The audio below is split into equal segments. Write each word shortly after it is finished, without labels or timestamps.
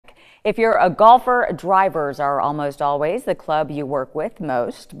If you're a golfer, drivers are almost always the club you work with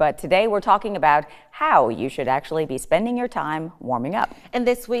most. But today we're talking about how you should actually be spending your time warming up. And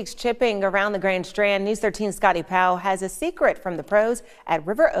this week's Chipping Around the Grand Strand, News 13's Scotty Powell has a secret from the pros at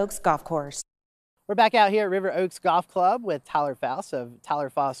River Oaks Golf Course. We're back out here at River Oaks Golf Club with Tyler Faust of Tyler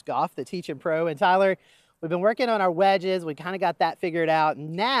Faust Golf, the teaching pro. And Tyler, we've been working on our wedges. We kind of got that figured out.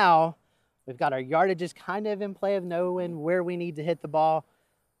 Now we've got our yardages kind of in play of knowing where we need to hit the ball.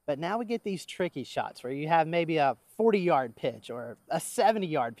 But now we get these tricky shots where you have maybe a 40-yard pitch or a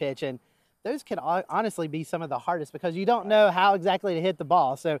 70-yard pitch. And those can honestly be some of the hardest because you don't know how exactly to hit the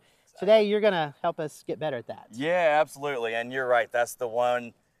ball. So today you're going to help us get better at that. Yeah, absolutely. And you're right. That's the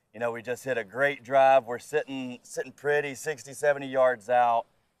one. You know, we just hit a great drive. We're sitting pretty 60, 70 yards out,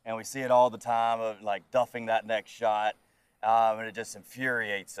 and we see it all the time of like duffing that next shot, and it just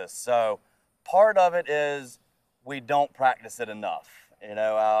infuriates us. So part of it is we don't practice it enough. You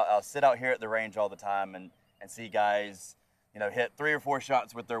know, I'll sit out here at the range all the time and see guys, you know, hit 3 or 4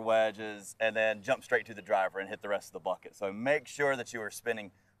 shots with their wedges and then jump straight to the driver and hit the rest of the bucket. So make sure that you are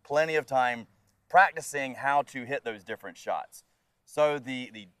spending plenty of time practicing how to hit those different shots. So the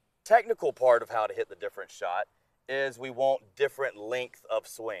technical part of how to hit the different shot is we want different length of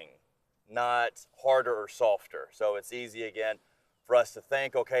swing, not harder or softer. So it's easy again for us to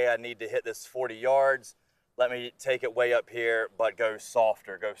think, okay, I need to hit this 40 yards. Let me take it way up here, but go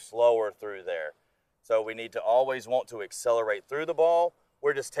softer, go slower through there. So we need to always want to accelerate through the ball.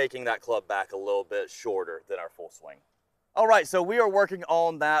 We're just taking that club back a little bit shorter than our full swing. All right, so we are working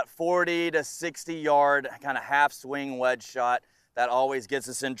on that 40 to 60 yard kind of half swing wedge shot. That always gets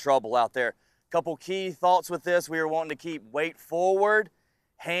us in trouble out there. Couple key thoughts with this. We are wanting to keep weight forward.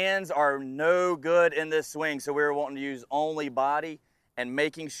 Hands are no good in this swing, so we're wanting to use only body and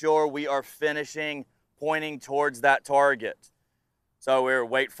making sure we are finishing pointing towards that target. So we're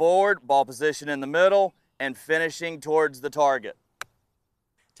weight forward, ball position in the middle, and finishing towards the target.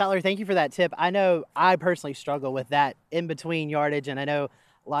 Tyler, thank you for that tip. I know I personally struggle with that in-between yardage, and I know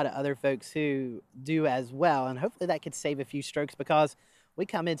a lot of other folks who do as well, and hopefully that could save a few strokes because we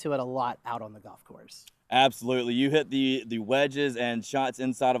come into it a lot out on the golf course. Absolutely. You hit the wedges and shots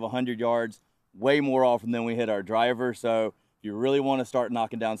inside of 100 yards way more often than we hit our driver. So if you really want to start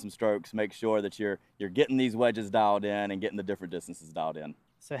knocking down some strokes, make sure that you're getting these wedges dialed in and getting the different distances dialed in.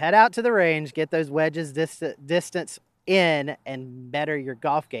 So head out to the range, get those wedges distance in, and better your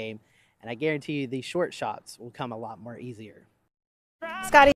golf game. And I guarantee you these short shots will come a lot more easier. Scotty.